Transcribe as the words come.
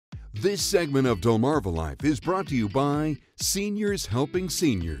This segment of Delmarva Life is brought to you by Seniors Helping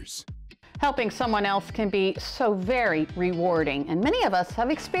Seniors. Helping someone else can be so very rewarding, and many of us have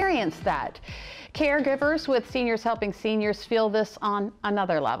experienced that. Caregivers with Seniors Helping Seniors feel this on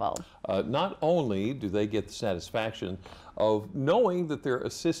another level. Not only do they get the satisfaction of knowing that their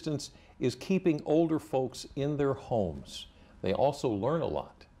assistance is keeping older folks in their homes, they also learn a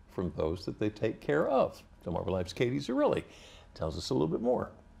lot from those that they take care of. Delmarva Life's Katie Zerilli tells us a little bit more.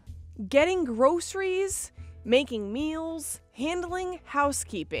 Getting groceries, making meals, handling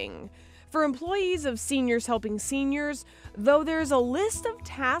housekeeping. For employees of Seniors Helping Seniors, though there's a list of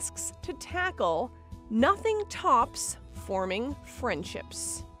tasks to tackle, nothing tops forming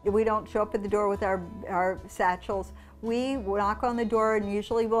friendships. We don't show up at the door with our satchels. We knock on the door and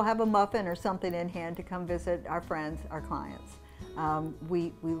usually we'll have a muffin or something in hand to come visit our friends, our clients.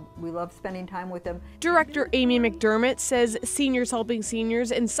 We love spending time with them. Director Amy McDermott says Seniors Helping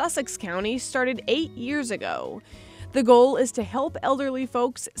Seniors in Sussex County started 8 years ago. The goal is to help elderly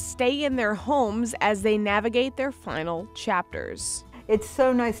folks stay in their homes as they navigate their final chapters. It's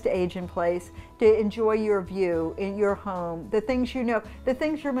so nice to age in place, to enjoy your view in your home, the things you know, the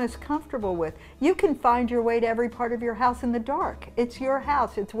things you're most comfortable with. You can find your way to every part of your house in the dark. It's your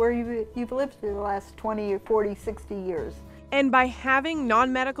house. It's where you've lived for the last 20, 40, 60 years. And by having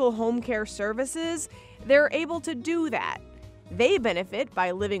non-medical home care services, they're able to do that. They benefit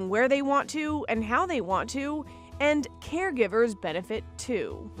by living where they want to and how they want to, and caregivers benefit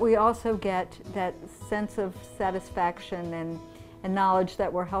too. We also get that sense of satisfaction and knowledge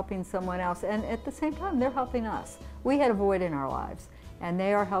that we're helping someone else, and at the same time, they're helping us. We had a void in our lives, and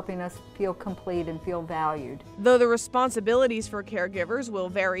they are helping us feel complete and feel valued. Though the responsibilities for caregivers will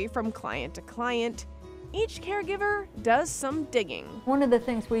vary from client to client, each caregiver does some digging. One of the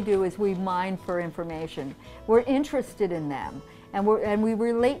things we do is we mine for information. We're interested in them, and we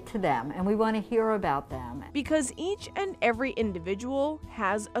relate to them, and we want to hear about them. Because each and every individual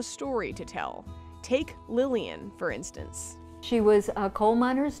has a story to tell. Take Lillian, for instance. She was a coal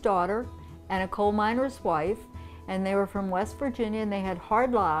miner's daughter and a coal miner's wife, and they were from West Virginia, and they had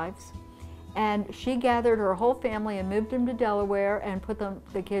hard lives. And she gathered her whole family and moved them to Delaware and put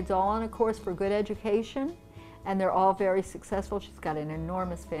the kids all on a course for good education, and they're all very successful. She's got an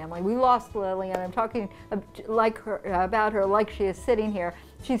enormous family. We lost Lillian. I'm talking about her like she is sitting here.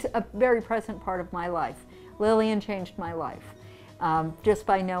 She's a very present part of my life. Lillian changed my life just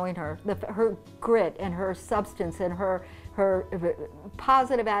by knowing her. Her grit and her substance and her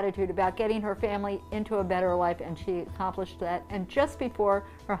positive attitude about getting her family into a better life, and she accomplished that. And just before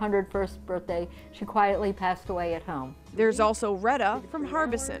her 101st birthday, she quietly passed away at home. There's also Retta from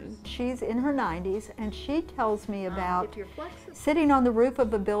Harbison. She's in her 90s, and she tells me about sitting on the roof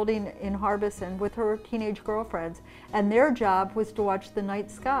of a building in Harbison with her teenage girlfriends, and their job was to watch the night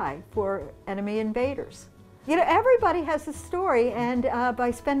sky for enemy invaders. You know, everybody has a story, and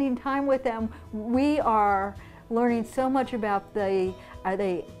by spending time with them, we are learning so much about the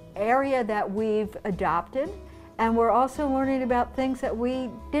area that we've adopted, and we're also learning about things that we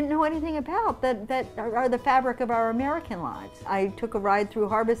didn't know anything about that are the fabric of our American lives. I took a ride through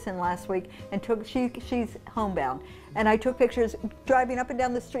Harbison last week and she's homebound, and I took pictures driving up and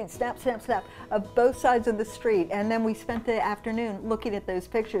down the street, snap, snap, snap, of both sides of the street, and then we spent the afternoon looking at those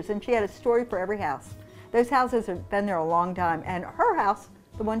pictures, and she had a story for every house. Those houses have been there a long time, and her house,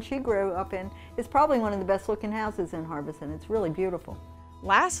 the one she grew up in, is probably one of the best looking houses in Harbison. It's really beautiful.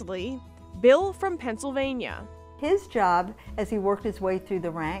 Lastly, Bill from Pennsylvania. His job, as he worked his way through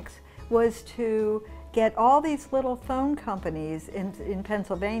the ranks, was to get all these little phone companies in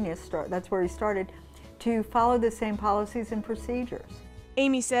Pennsylvania, that's where he started, to follow the same policies and procedures.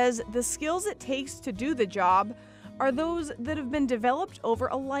 Amy says the skills it takes to do the job are those that have been developed over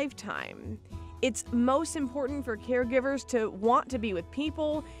a lifetime. It's most important for caregivers to want to be with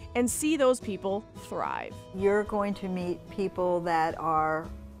people and see those people thrive. You're going to meet people that are,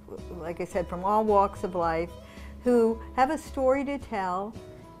 like I said, from all walks of life, who have a story to tell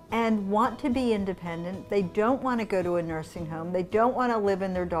and want to be independent. They don't want to go to a nursing home. They don't want to live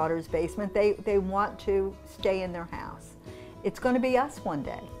in their daughter's basement. They want to stay in their house. It's going to be us one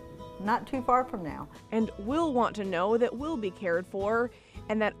day, not too far from now. And we'll want to know that we'll be cared for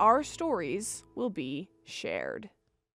and that our stories will be shared.